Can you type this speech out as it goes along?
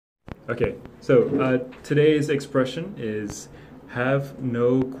Okay, so today's expression is have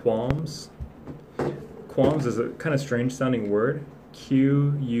no qualms. Qualms is a kind of strange sounding word.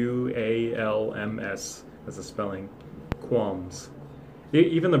 Q-U-A-L-M-S as a spelling. Qualms.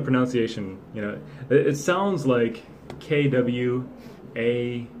 Even the pronunciation, you know, it sounds like K-W-A-M-S,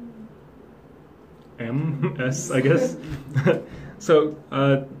 I guess. So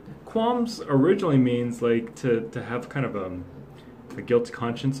qualms originally means like to have kind of a guilty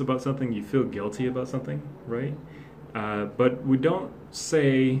conscience about something. You feel guilty about something, right? But we don't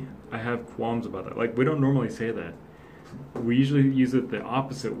say I have qualms about that. Like, we don't normally say that. We usually use it the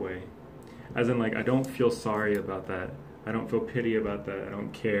opposite way, as in like I don't feel sorry about that. I don't feel pity about that. I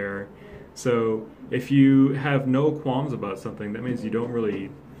don't care. So if you have no qualms about something, that means you don't really,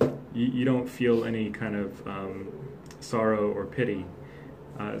 you don't feel any kind of sorrow or pity.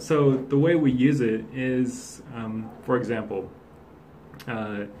 So the way we use it is, for example,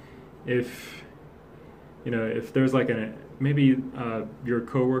 if there's like maybe your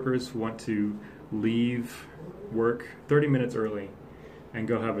coworkers want to leave work 30 minutes early and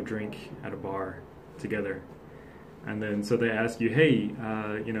go have a drink at a bar together. And then so they ask you, hey,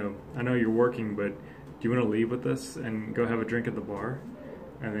 I know you're working, but do you want to leave with us and go have a drink at the bar?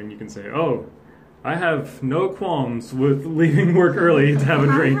 And then you can say, oh, I have no qualms with leaving work early to have a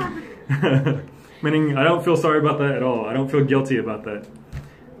drink. Meaning I don't feel sorry about that at all. I don't feel guilty about that.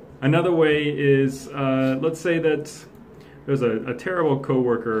 Another way is, let's say that there's a terrible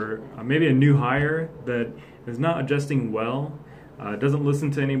coworker, maybe a new hire that is not adjusting well, doesn't listen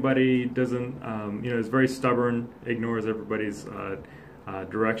to anybody, doesn't, is very stubborn, ignores everybody's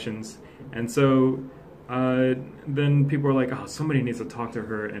directions. And so then people are like, oh, somebody needs to talk to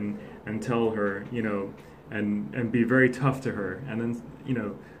her and tell her, and be very tough to her. And then,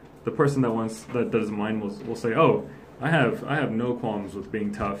 the person that doesn't mind will say, oh, I have no qualms with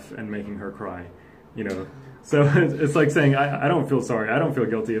being tough and making her cry, So it's like saying, I don't feel sorry, I don't feel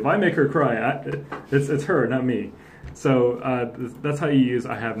guilty. If I make her cry, it's her, not me. So that's how you use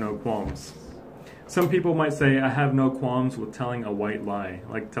I have no qualms. Some people might say I have no qualms with telling a white lie,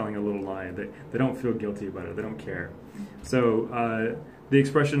 like telling a little lie. They don't feel guilty about it, they don't care. So the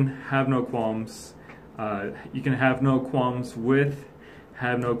expression have no qualms, you can have no qualms with,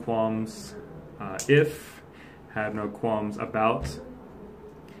 have no qualms if, have no qualms about,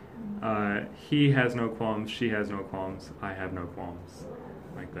 he has no qualms, she has no qualms, I have no qualms,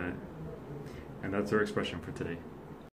 like that. And that's our expression for today.